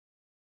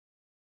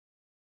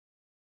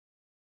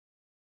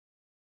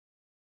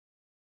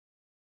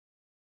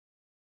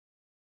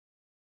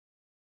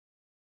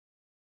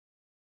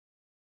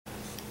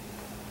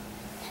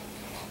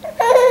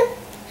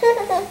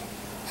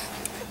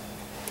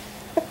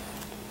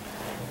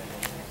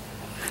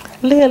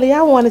Lily,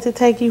 I wanted to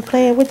take you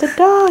playing with the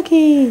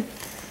doggy.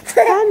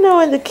 I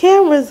know the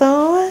camera's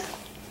on.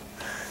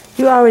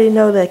 You already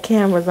know that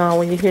camera's on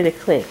when you hear the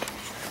click.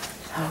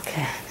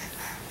 Okay.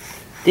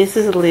 This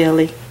is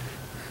Lily.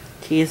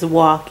 She is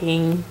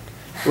walking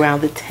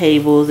around the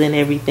tables and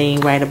everything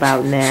right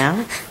about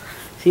now.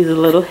 She's a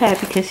little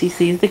happy because she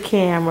sees the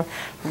camera.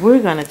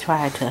 We're going to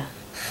try to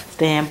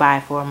stand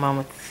by for a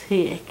moment to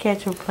see,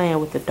 catch her playing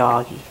with the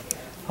doggy.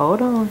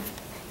 Hold on.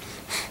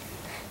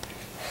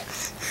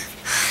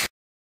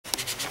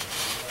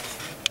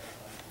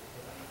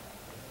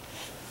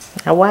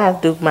 Now why is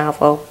Duke mouth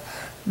open?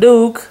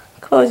 Duke,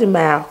 close your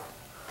mouth.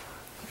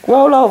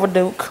 Roll over,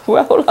 Duke.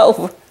 Roll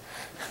over.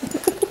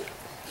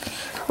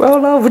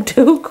 Roll over,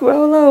 Duke.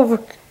 Roll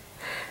over.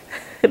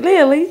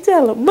 Lily,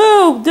 tell him.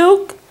 Move,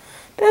 Duke.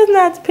 That's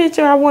not the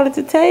picture I wanted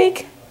to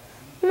take.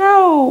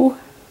 No.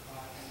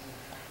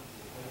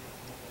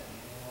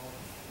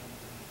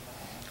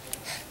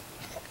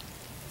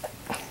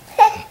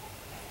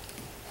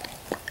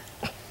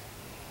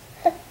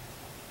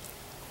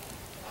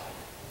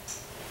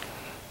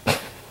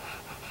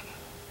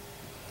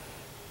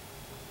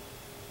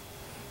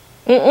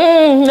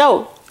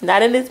 No,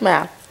 not in his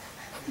mouth.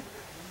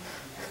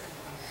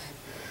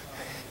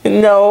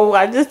 No,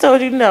 I just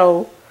told you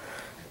no.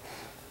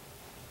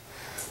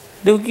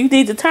 Duke, you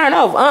need to turn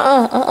over.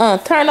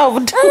 Turn over.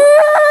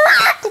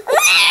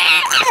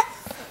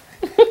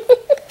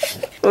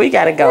 We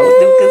gotta go.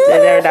 Duke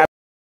said they're not.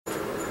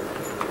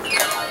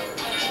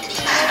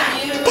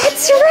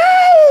 That's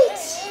right.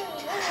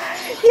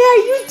 Yeah,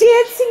 are you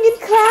dancing and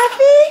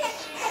clapping?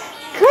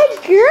 Good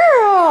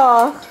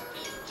girl.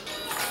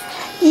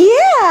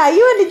 Yeah, you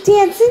want to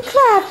dance and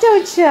clap,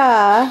 don't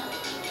ya?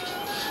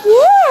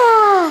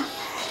 Yeah,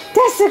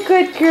 that's a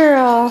good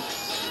girl.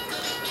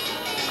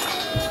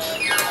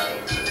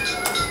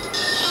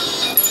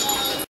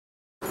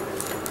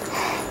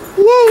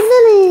 Yay,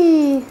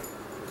 Lily!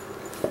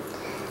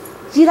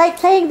 Do you like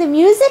playing the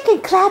music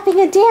and clapping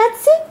and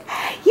dancing?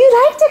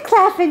 You like to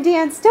clap and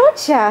dance,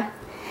 don't ya?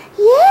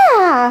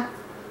 Yeah.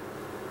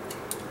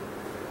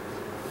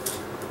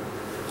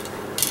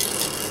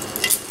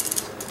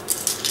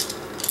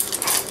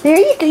 There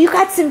you go. You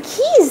got some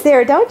keys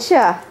there, don't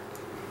you?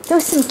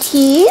 Those some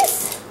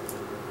keys?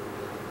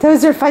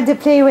 Those are fun to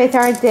play with,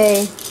 aren't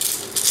they?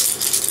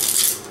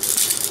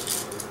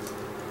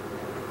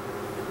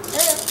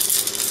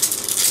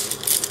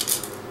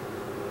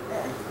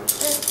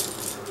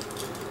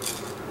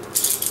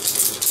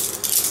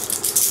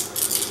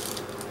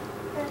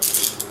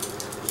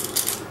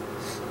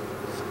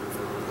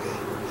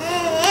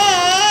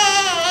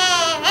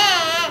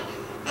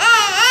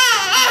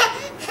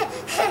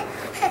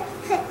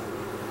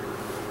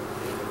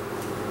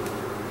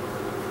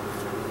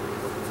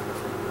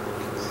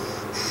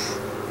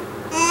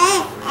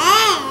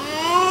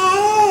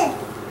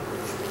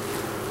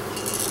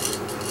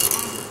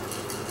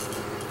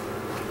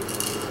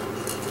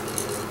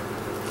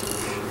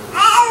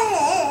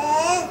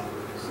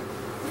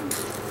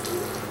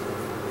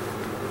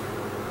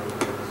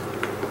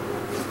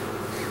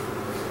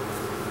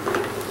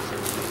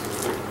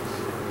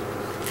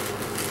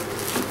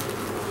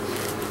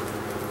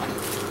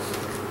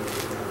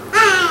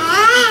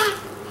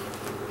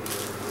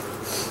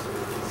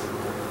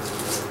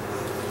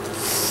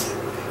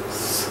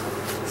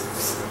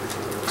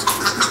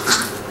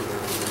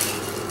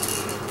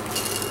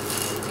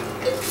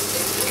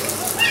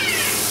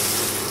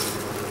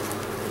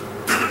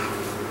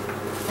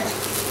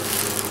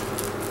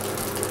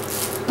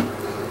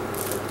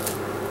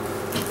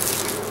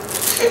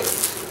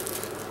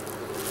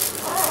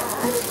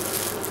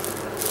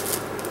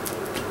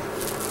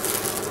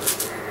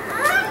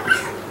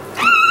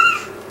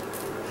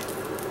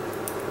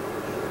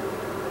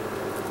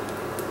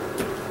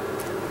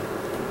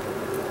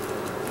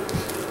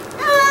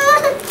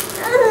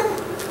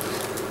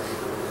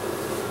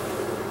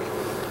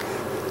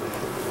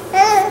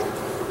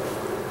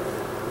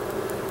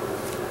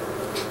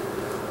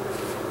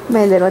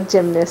 My little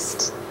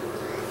gymnast.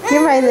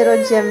 You're my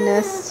little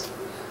gymnast.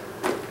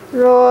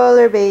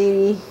 Roller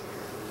baby.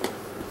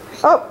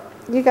 Oh,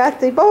 you got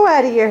the bow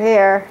out of your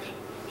hair.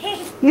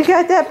 You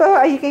got that bow?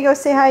 Are you going to go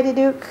say hi to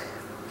Duke?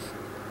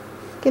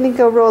 Gonna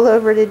go roll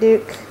over to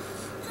Duke.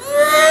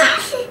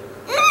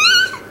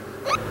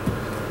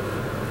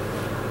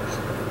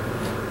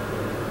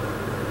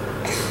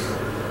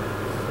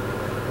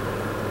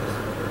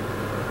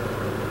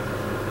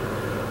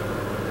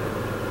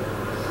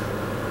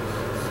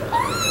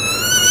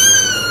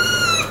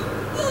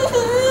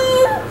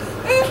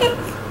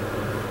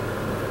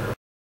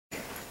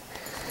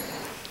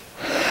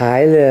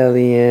 Hi,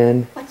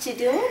 Lillian. What you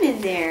doing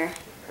in there?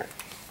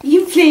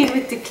 You playing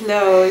with the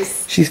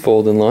clothes? She's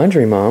folding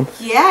laundry, Mom.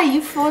 Yeah,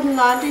 you folding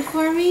laundry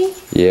for me?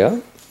 Yeah.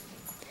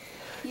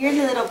 You're in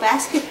a little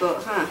basket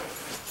boat, huh?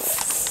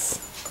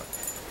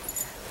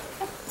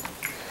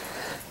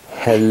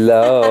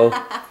 Hello.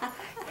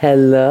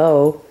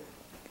 Hello.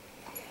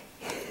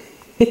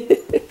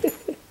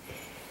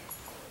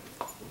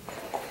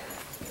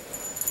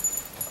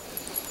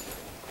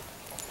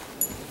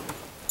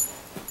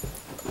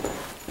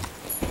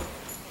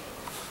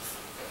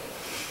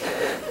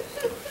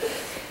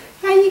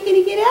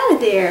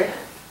 there?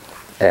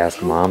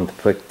 Ask Mom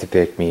to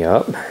pick me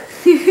up.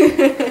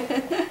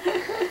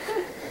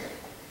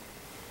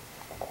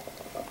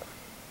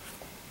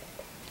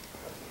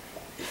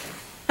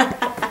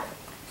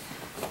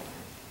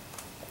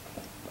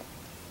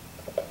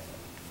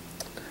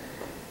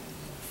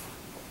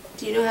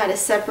 Do you know how to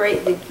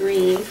separate the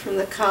green from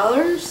the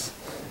colors?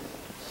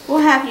 We'll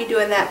have you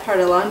doing that part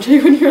of laundry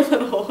when you're a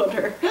little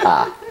older.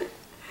 Ah.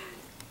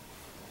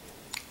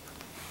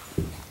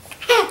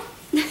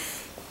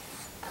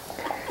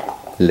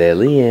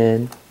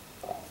 Lillian.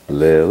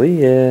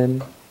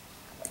 Lillian.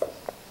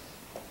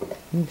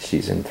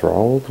 She's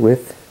enthralled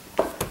with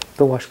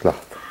the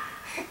washcloth.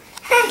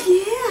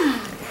 Yeah.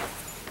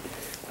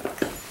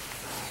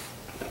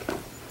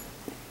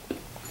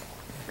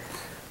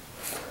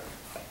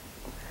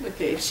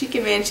 Okay, if she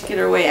can manage to get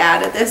her way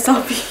out of this,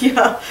 I'll be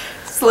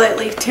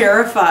slightly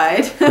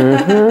terrified.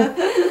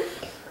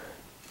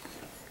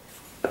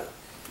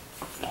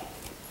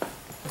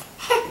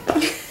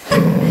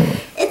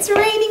 It's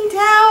raining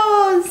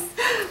towels.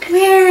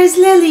 Where is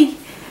Lily?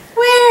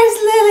 Where's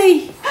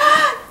Lily?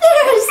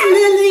 There's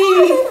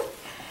Lily.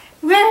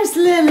 Where's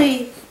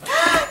Lily?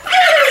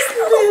 There's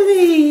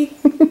Lily.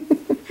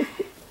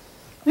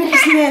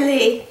 Where's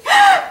Lily?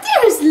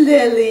 There's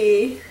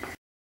Lily.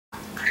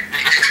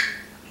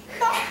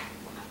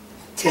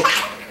 Tick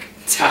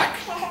tock,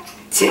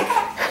 tick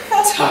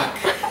tock.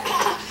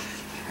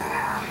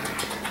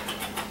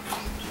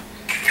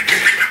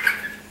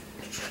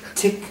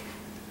 Tick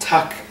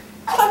tock,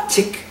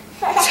 tick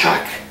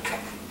tock.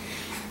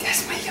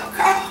 That's my little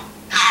girl.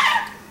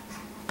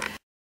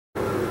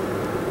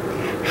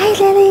 Hi,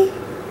 Lily.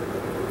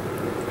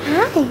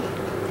 Hi.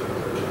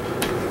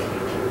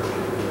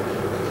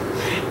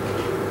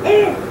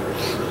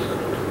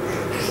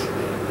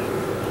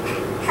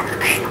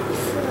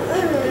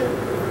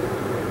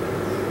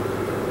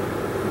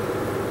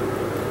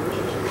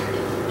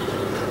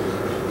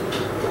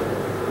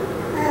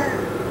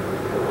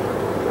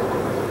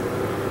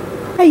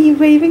 Are you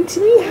waving to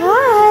me?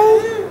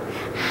 Hi.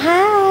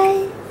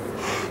 Hi.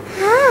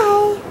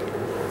 Hi.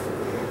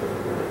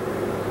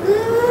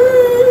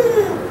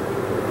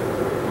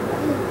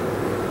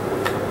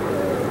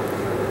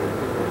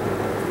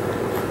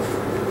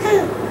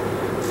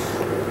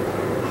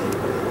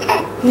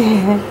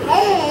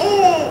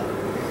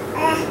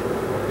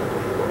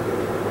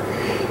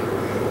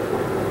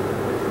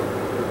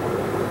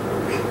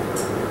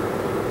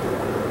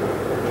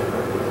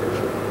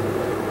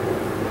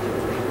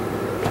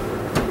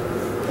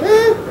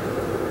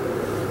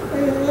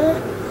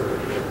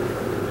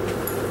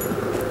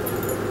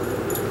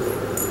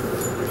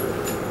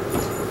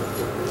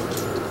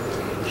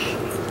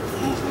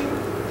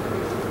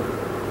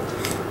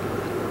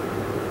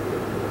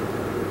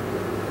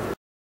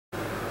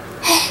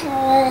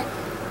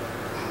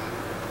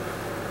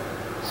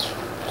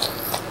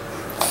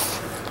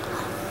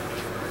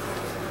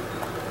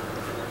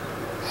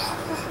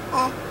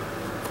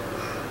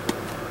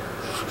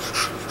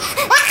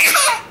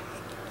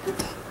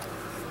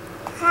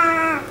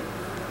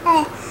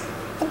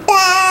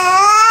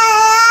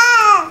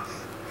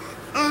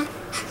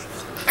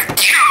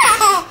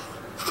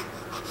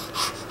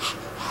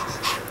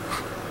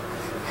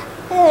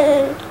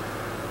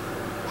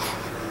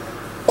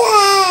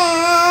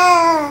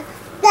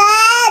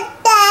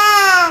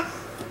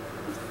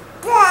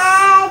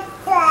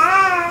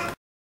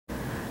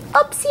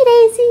 Oopsie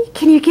daisy,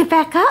 can you get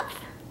back up?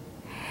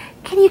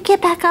 Can you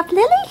get back up,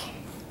 Lily?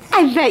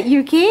 I bet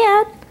you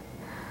can.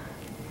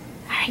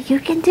 Alright, you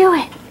can do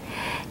it.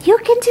 You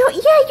can do it.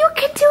 Yeah, you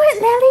can do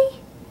it, Lily.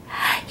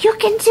 You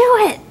can do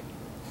it.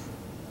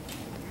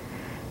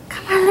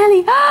 Come on,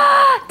 Lily.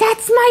 Ah,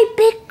 that's my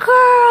big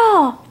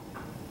girl.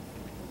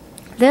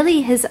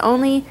 Lily has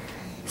only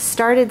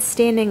started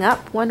standing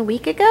up 1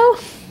 week ago,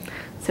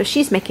 so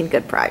she's making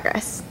good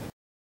progress.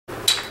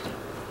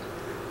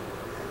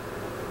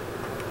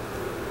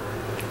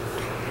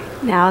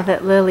 Now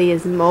that Lily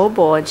is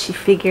mobile and she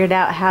figured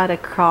out how to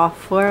crawl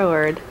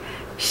forward,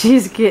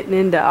 she's getting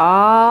into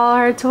all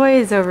her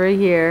toys over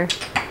here.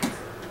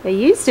 It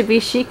used to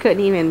be she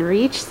couldn't even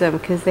reach them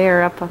because they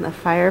were up on the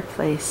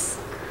fireplace.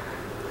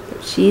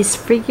 But she's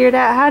figured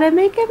out how to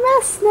make a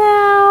mess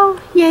now.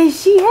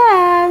 Yes, she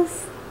has.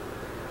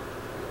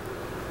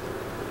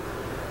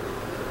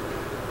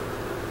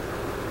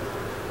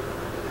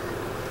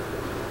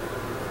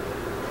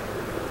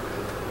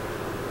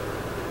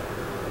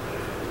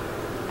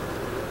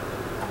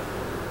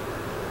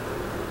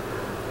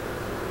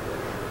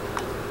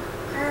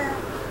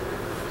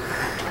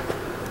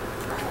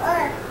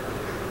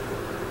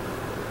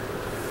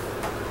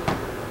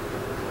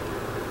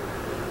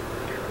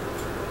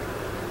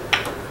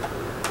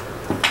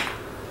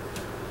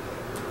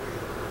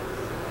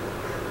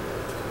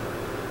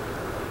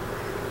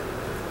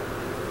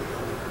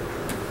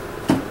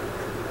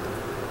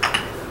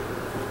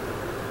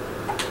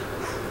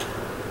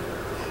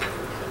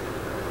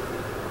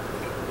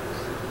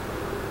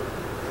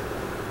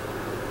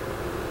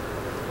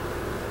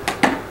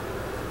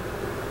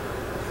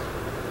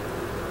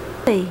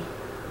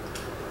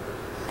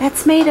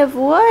 That's made of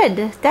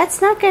wood.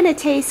 That's not going to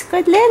taste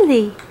good,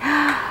 Lilly.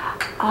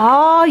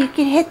 Oh, you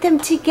can hit them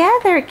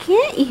together,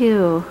 can't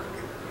you?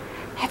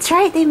 That's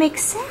right, they make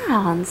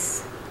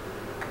sounds.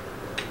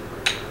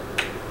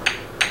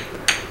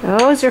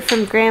 Those are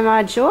from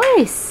Grandma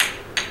Joyce.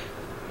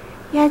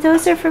 Yeah,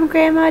 those are from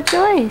Grandma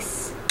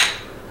Joyce.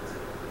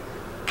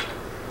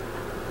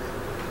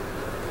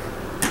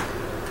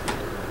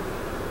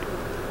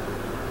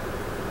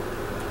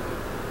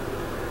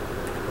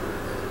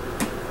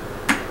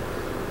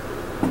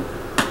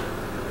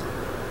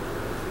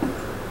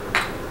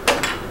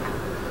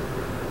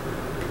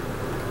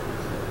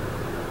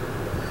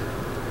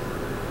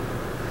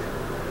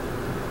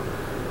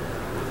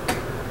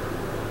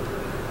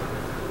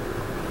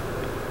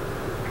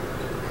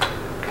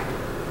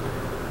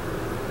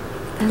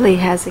 Lilly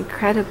has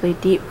incredibly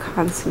deep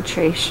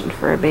concentration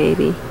for a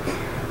baby.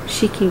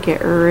 She can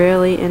get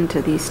really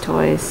into these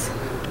toys.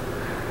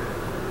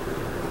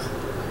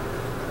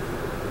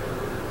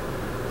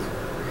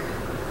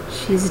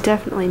 She's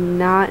definitely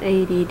not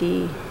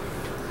ADD.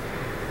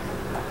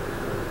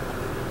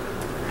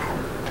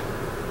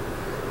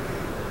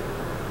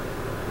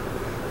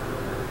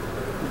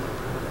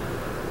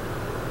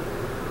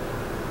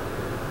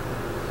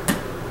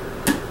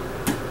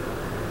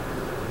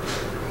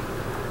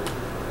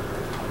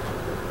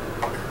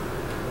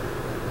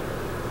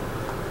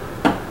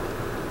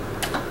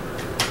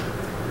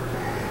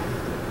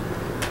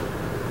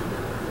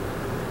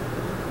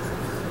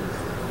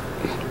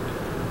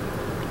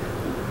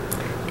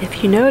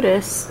 If you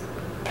notice,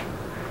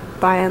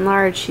 by and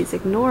large, she's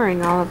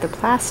ignoring all of the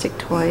plastic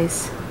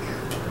toys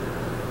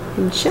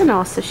in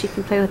general so she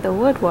can play with the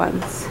wood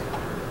ones.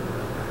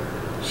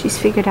 She's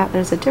figured out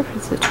there's a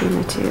difference between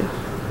the two.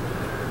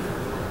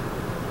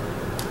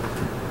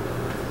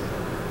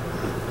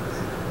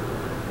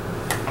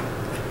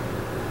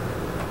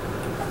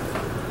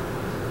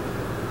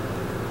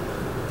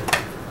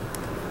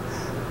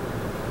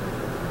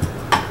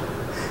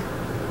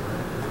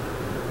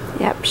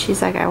 Yep,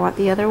 she's like, I want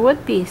the other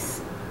wood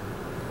piece.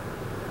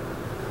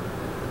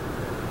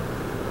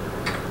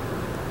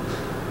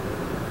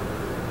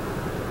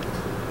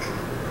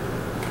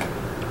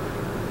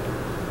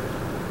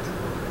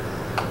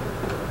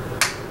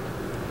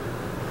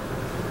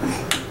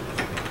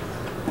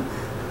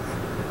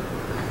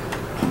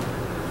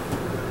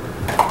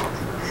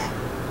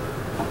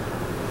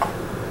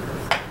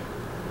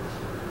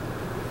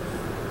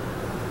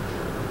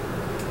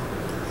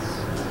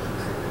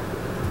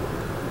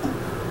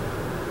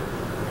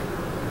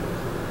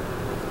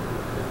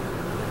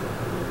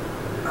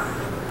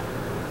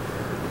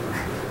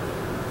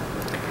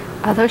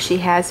 Although she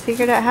has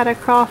figured out how to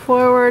crawl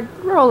forward,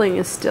 rolling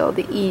is still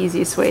the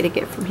easiest way to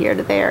get from here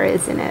to there,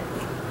 isn't it?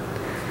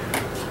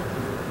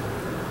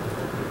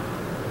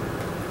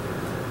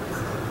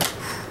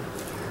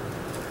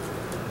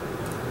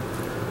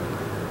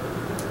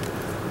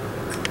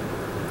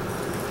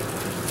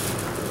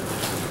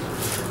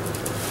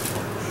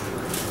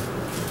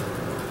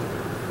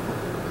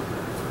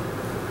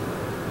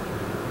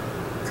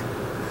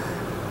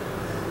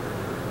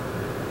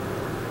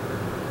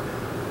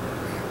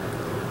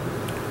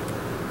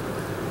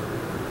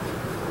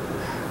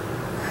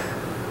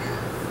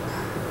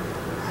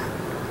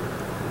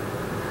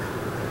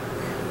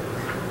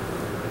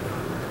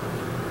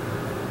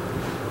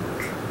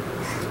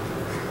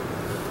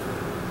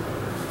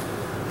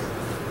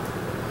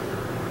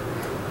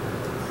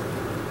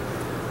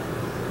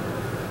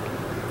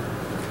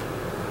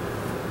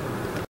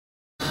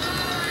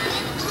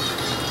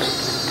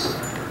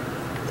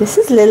 This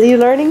is Lilly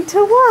learning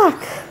to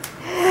walk.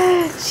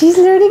 She's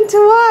learning to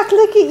walk.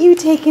 Look at you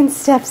taking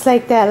steps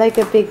like that, like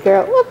a big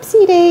girl.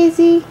 Whoopsie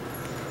daisy.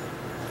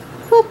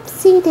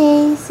 Whoopsie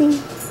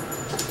daisy.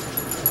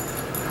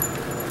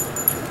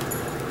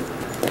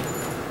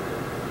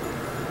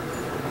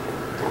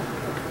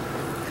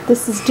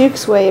 This is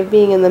Duke's way of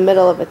being in the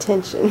middle of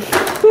attention.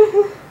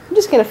 I'm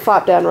just going to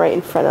flop down right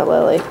in front of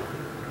Lilly.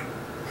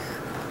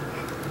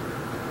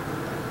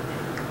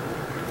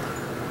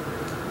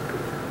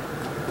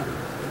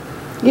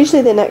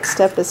 Usually the next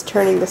step is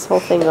turning this whole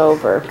thing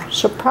over.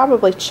 She'll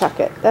probably chuck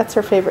it. That's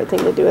her favorite thing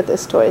to do with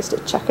this toy, is to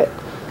chuck it.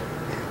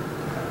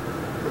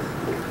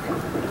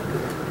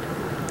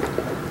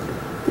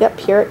 Yep,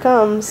 here it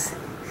comes.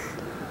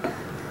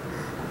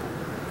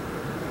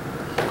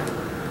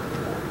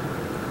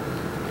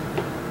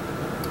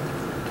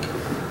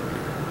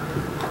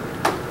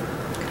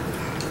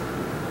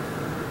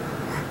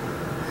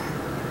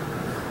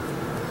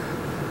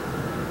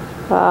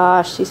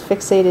 Ah, she's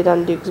fixated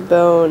on Duke's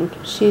bone.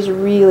 She's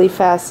really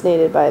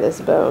fascinated by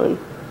this bone.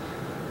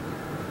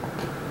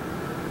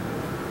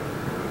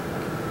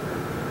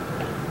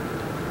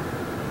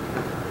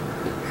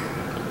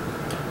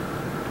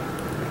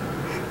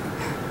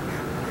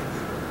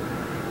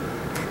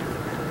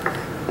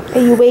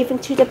 Are you waving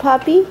to the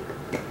puppy?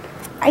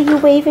 Are you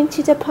waving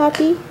to the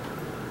puppy?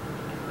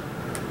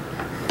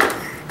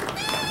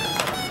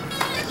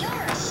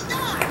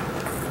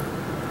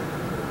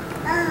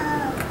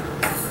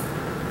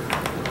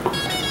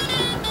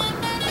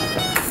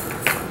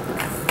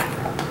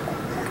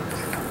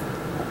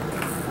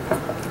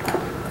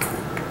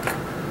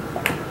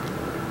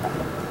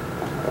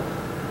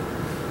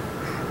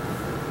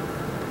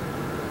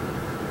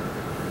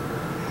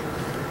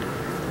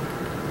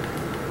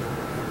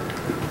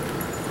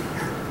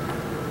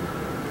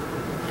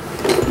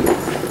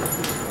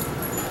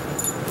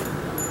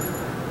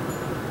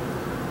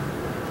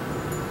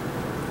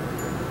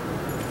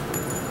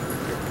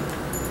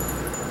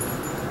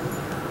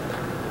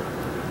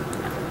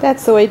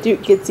 That's the way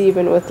Duke gets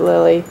even with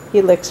Lily.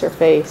 He licks her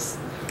face.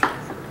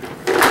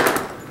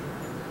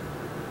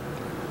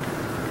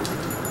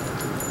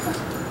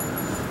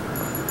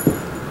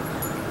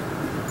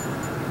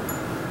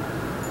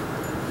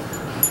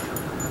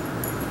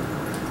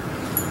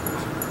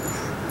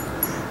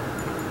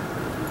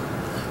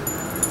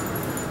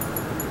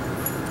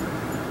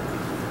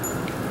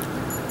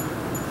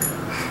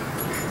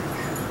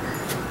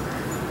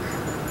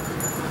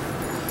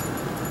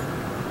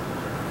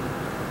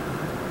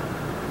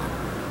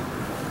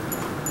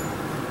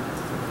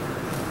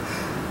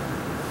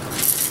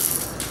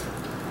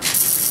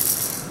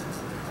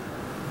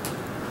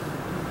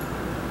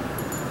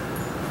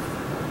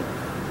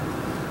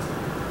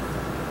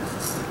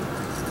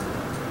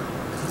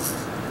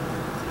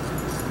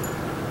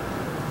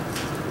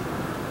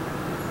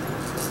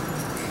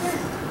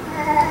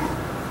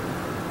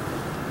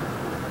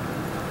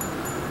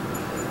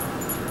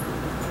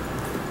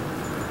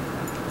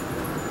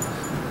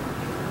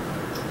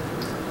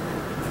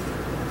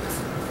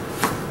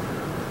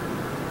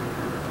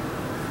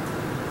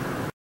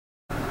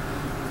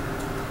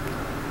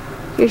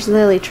 Here's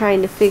Lily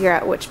trying to figure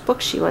out which book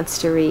she wants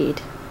to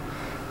read.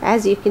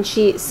 As you can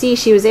see,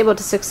 she was able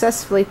to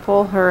successfully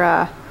pull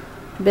her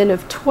bin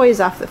of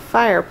toys off the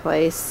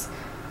fireplace.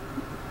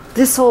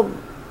 This whole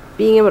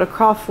being able to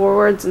crawl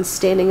forwards and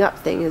standing up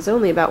thing is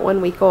only about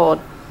 1 week old.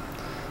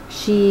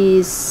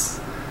 She's,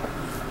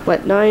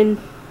 what, nine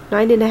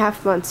and a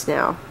half months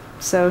now.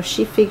 So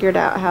she figured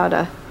out how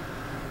to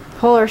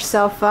pull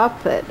herself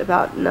up at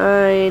about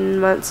 9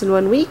 months and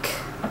 1 week.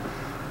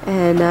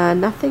 And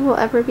nothing will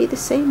ever be the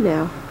same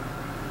now.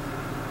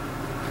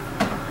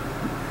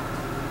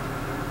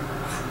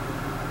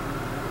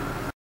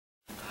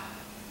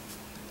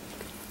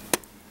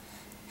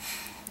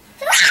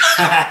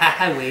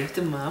 I waved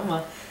to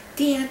Mama.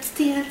 Dance,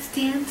 dance,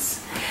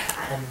 dance.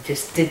 I'm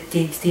just a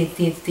dance, dance,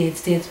 dance,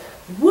 dance, dance.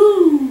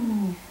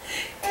 Woo!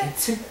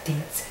 Dancer,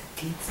 dancer,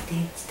 dance,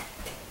 dance,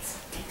 dance,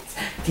 dance.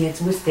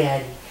 Dancing with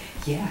Daddy.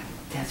 Yeah,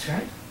 that's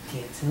right.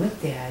 Dancing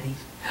with Daddy.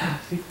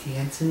 You're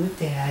dancing with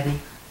Daddy.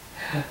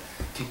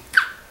 Do,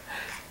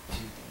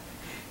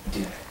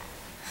 do,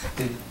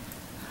 do,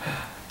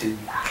 do.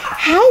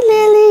 Hi,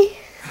 Lily.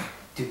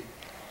 Do, do.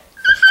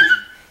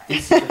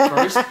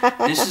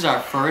 This is our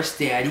first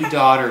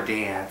daddy-daughter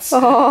dance.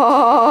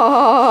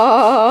 Oh.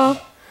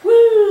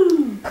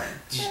 Woo!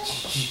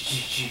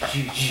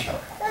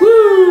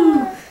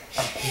 Woo!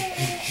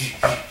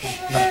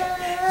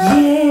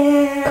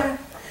 Yeah!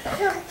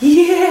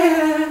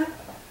 Yeah!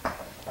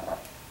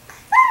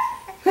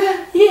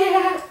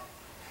 Yeah!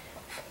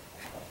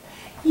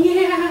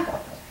 Yeah!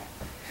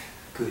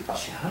 Good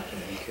job,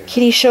 baby girl.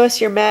 Can you show us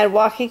your mad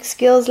walking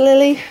skills,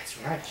 Lily? That's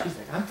right. She's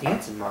like, I'm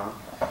dancing, Mom.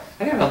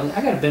 I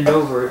gotta bend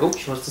over. Oh,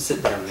 she wants to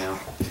sit down now.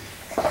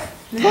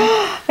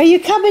 Are you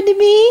coming to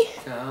me?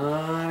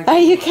 Are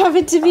you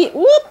coming to me?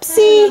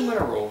 Whoopsie! I'm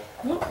gonna roll.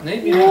 Nope,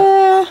 maybe not.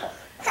 Yeah.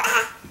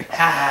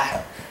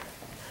 Ha!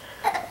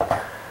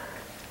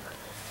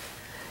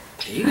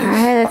 There you go.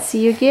 Alright, let's see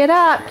you get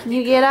up. Can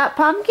you get up,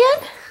 Pumpkin?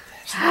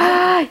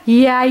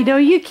 Yeah, I know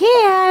you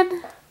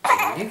can.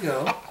 There you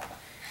go.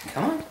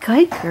 Come on.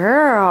 Good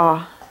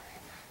girl.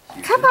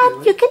 You Come can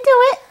on, do you it. can do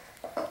it.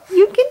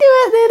 You can do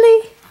it,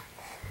 Lily.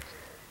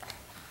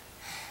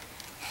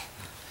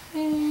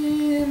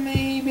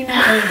 Maybe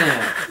not right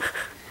now.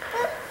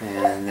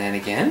 And then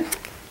again.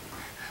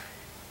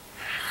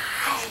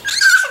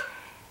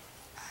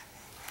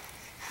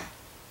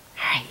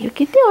 Alright, you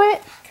can do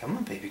it. Come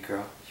on, baby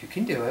girl. You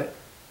can do it.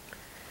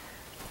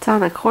 It's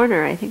on the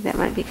corner. I think that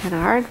might be kind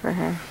of hard for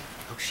her.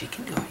 Oh, she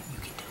can do it. You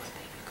can do it,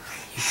 baby girl.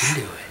 You can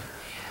do it.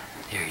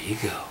 There you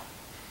go.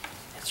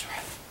 That's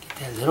right. Get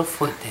that little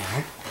foot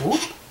down.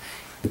 Whoop.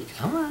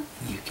 Come on.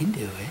 You can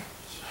do it.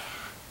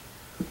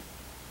 Yeah.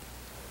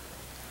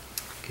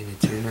 Gonna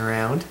turn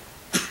around.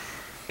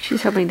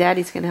 She's hoping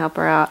Daddy's going to help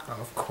her out. Oh,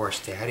 of course,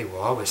 Daddy will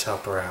always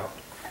help her out.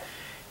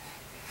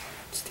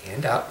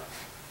 Stand up.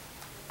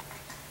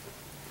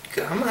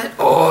 Come on.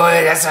 Oh,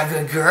 that's a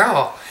good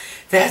girl.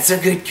 That's a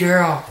good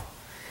girl.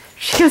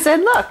 She goes,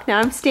 and look, now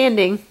I'm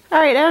standing.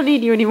 Alright, I don't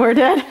need you anymore,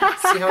 Dad.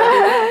 See how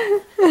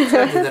I did that?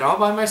 So I did that all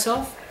by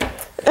myself?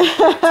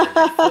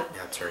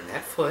 Now turn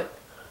that foot.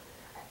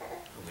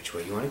 Which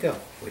way do you want to go?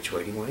 Which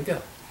way do you want to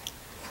go?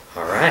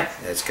 Alright,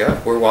 let's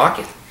go. We're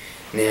walking.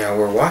 Now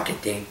we're walking.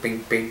 Ding,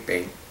 bing, bing,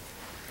 bing.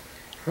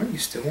 Oh, you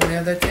still won't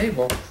have that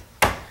table.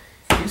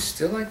 You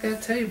still like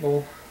that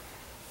table.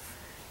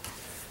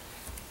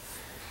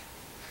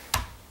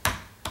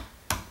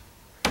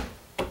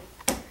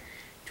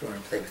 Do you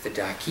want to play with the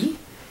ducky?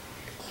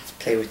 Let's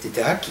play with the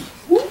ducky.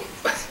 Whoop.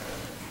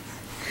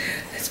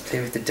 Let's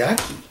play with the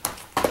ducky.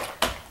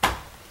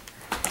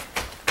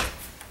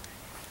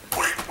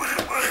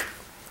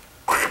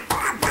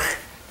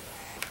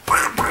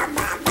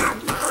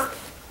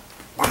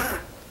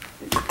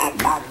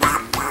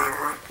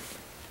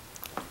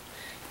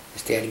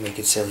 Is Daddy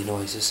making silly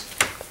noises?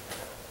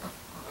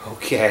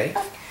 Okay.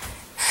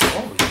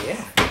 Oh,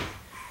 yeah.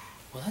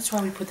 Well, that's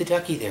why we put the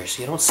ducky there,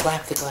 so you don't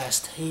slap the glass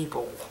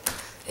table.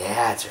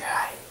 That's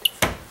right.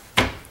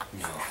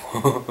 No.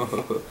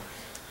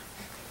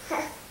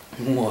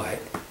 What?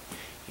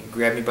 You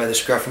grab me by the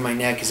scruff of my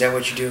neck? Is that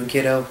what you're doing,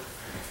 kiddo?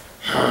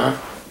 Huh?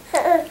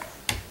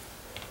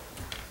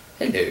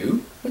 Hello.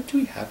 What do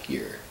we have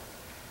here?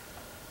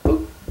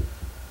 Oh.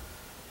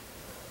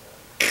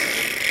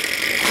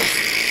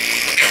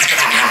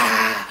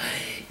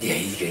 Yeah,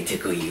 he's gonna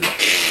tickle you.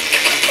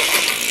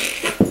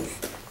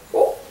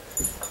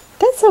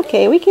 That's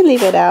okay. We can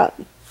leave it out.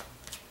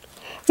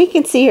 We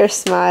can see her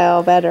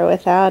smile better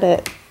without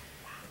it.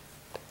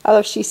 Although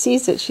if she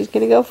sees it, she's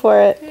going to go for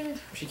it.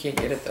 She can't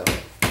get it, though.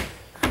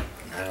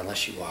 Not unless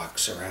she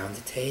walks around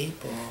the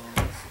table.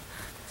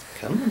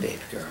 Come on, baby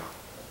girl.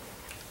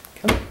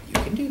 Come on. You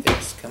can do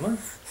this. Come on.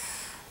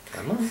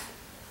 Come on.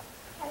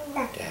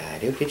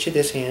 Daddy will get you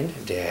this hand.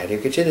 Daddy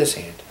will get you this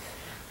hand.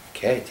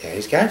 Okay,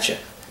 Daddy's got you.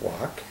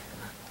 Walk.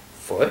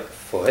 Foot,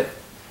 foot,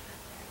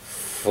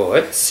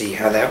 foot. See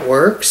how that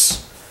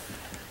works?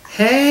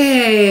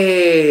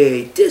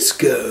 Hey,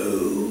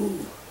 disco.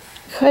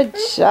 Good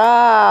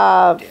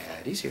job.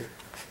 Daddy's here.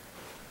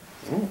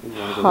 Oh, we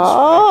wanna go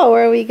Oh,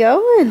 where are we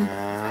going? this way?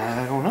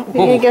 I don't know. We're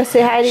going to go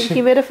say hi to the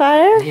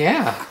humidifier?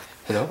 Yeah.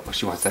 Hello. Oh,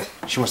 she wants that.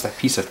 She wants that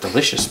piece of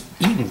delicious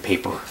eating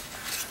paper.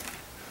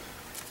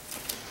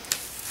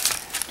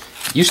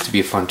 It used to be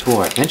a fun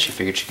toy. Then she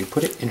figured she could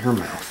put it in her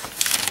mouth.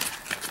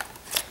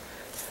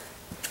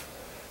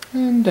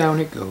 And down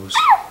it goes.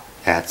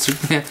 That's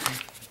a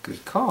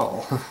good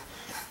call.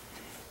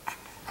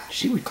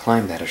 She would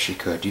climb that if she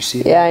could. Do you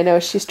see that? Yeah, I know.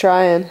 She's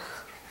trying.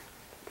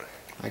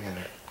 I got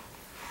it.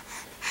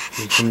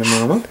 You come to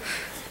Mama.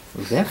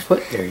 Move that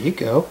foot. There you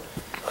go.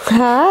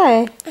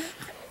 Hi.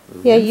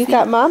 Move Yeah, them you feet.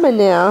 got Mama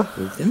now.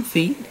 Move them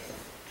feet.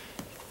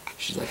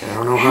 She's like, I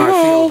don't know how I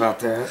feel about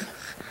that.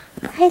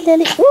 Hi,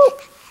 Lily.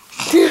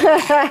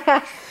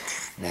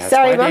 That's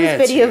Sorry, why Mom's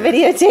Dad's here.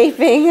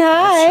 videotaping.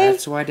 Hi.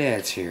 That's why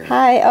Dad's here.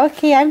 Hi.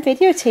 Okay, I'm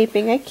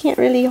videotaping. I can't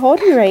really hold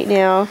you right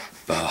now.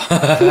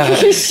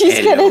 She's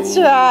gonna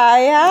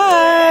try.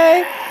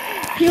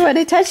 Hi. You want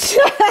to touch?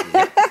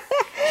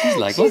 She's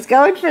like, She's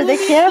going for the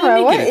camera. Let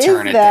me What get a is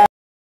turn at that?